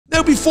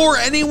Now, before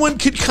anyone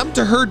could come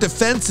to her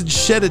defense and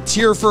shed a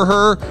tear for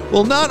her,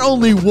 well, not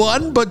only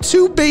one, but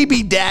two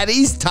baby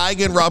daddies,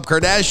 Tyga and Rob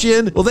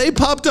Kardashian, well, they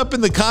popped up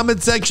in the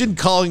comment section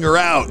calling her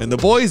out, and the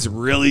boys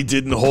really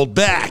didn't hold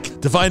back.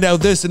 To find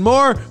out this and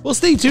more, well,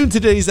 stay tuned to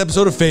today's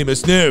episode of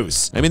Famous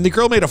News. I mean, the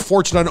girl made a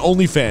fortune on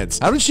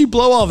OnlyFans. How did she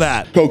blow all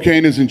that?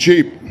 Cocaine isn't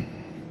cheap.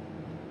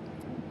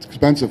 It's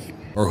expensive.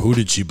 Or who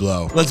did she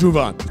blow? Let's move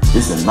on.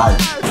 This is nice.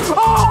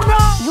 Oh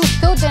no! You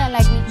still didn't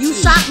like me. You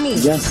shot me.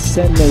 Just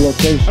send the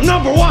location. I'm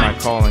number one. My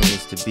calling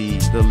is to be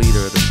the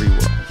leader of the free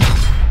world.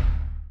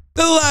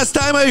 The last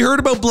time I heard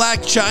about Blac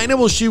Chyna,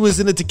 well, she was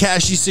in a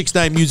Tekashi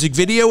 6ix9ine music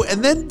video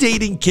and then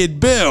dating Kid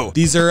Buu.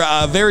 These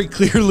are very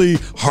clearly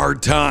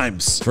hard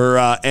times for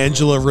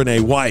Angela Renee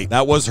White.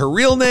 That was her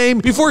real name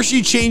before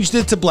she changed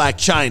it to Blac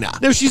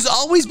Chyna. Now, she's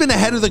always been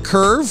ahead of the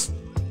curve,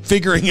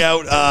 figuring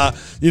out,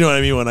 you know what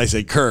I mean when I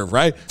say curve,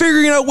 right?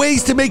 Figuring out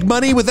ways to make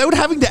money without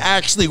having to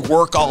actually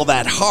work all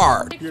that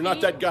hard. You're not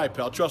that guy,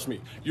 pal. Trust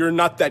me. You're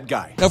not that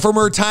guy. Now, from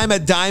her time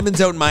at Diamonds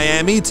out in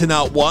Miami to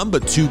not one,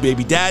 but two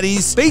baby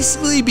daddies,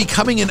 basically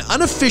becoming an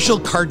unofficial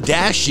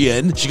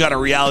Kardashian, she got a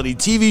reality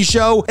TV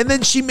show, and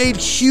then she made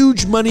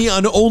huge money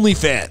on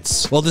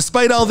OnlyFans. Well,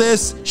 despite all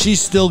this,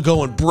 she's still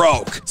going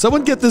broke.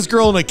 Someone get this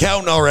girl an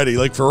accountant already,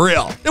 like for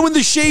real. And when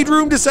the Shade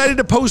Room decided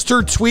to post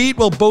her tweet,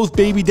 well, both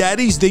baby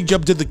daddies, they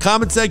jumped in the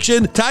comment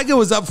section. Tyga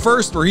was up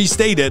first, where he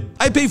stated,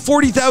 "I pay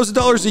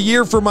 $40,000 a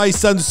year for my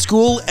son's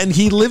school, and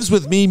he lives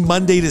with me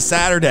Monday to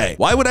Saturday.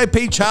 Why would I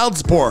pay child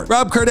support?"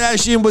 Rob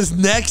Kardashian was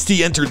next.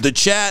 He entered the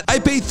chat. "I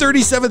pay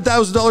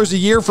 $37,000 a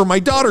year for my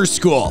daughter's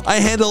school. I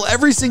handle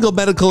every single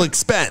medical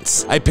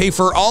expense. I pay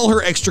for all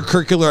her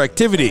extracurricular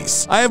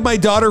activities. I have my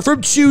daughter from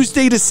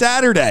Tuesday to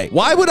Saturday.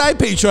 Why would I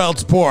pay child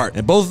support?"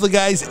 And both of the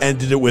guys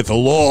ended it with a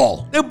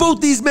lol. Now,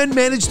 both these men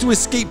managed to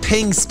escape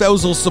paying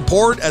spousal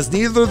support, as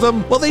neither of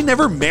them, well, they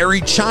never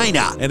married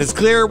Chyna. And it's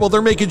clear, well,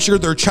 they're making sure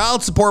their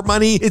child support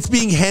money, it's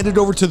being handed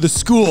over to the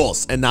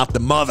schools and not the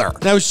mother.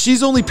 Now,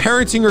 she's only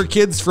parenting her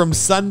kids from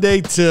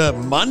Sunday to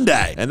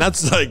Monday, and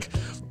that's like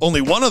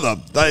only one of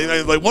them.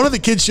 Like one of the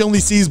kids she only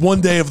sees one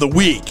day of the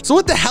week. So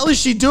what the hell is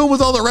she doing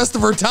with all the rest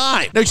of her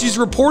time? Now, she's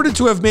reported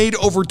to have made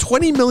over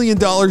 $20 million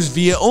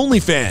via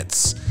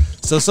OnlyFans.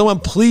 So someone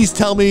please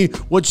tell me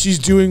what she's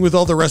doing with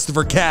all the rest of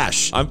her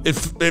cash.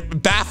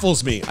 It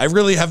baffles me. I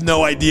really have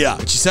no idea.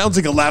 She sounds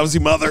like a lousy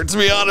mother, to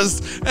be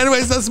honest.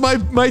 Anyways, that's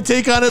my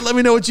take on it. Let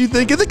me know what you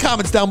think in the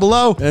comments down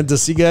below. And to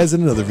see you guys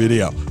in another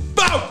video.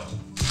 Boom!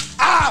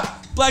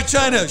 Ah! Blac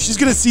Chyna, she's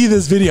gonna see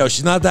this video.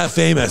 She's not that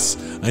famous.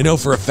 I know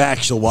for a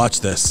fact she'll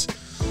watch this.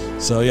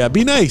 So yeah,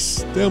 be nice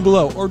down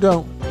below, or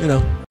don't, you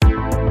know.